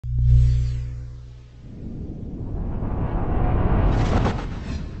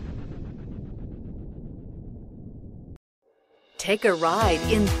Take a ride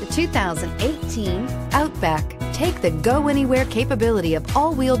in the 2018 Outback. Take the go-anywhere capability of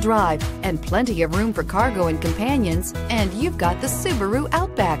all-wheel drive and plenty of room for cargo and companions, and you've got the Subaru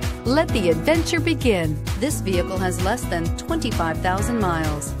Outback. Let the adventure begin. This vehicle has less than 25,000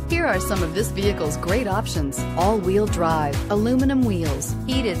 miles. Here are some of this vehicle's great options: all-wheel drive, aluminum wheels,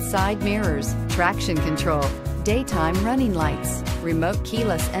 heated side mirrors, traction control, daytime running lights, remote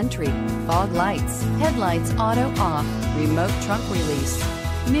keyless entry, fog lights, headlights auto off, remote trunk release,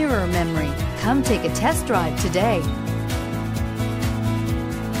 mirror memory. Come take a test drive today.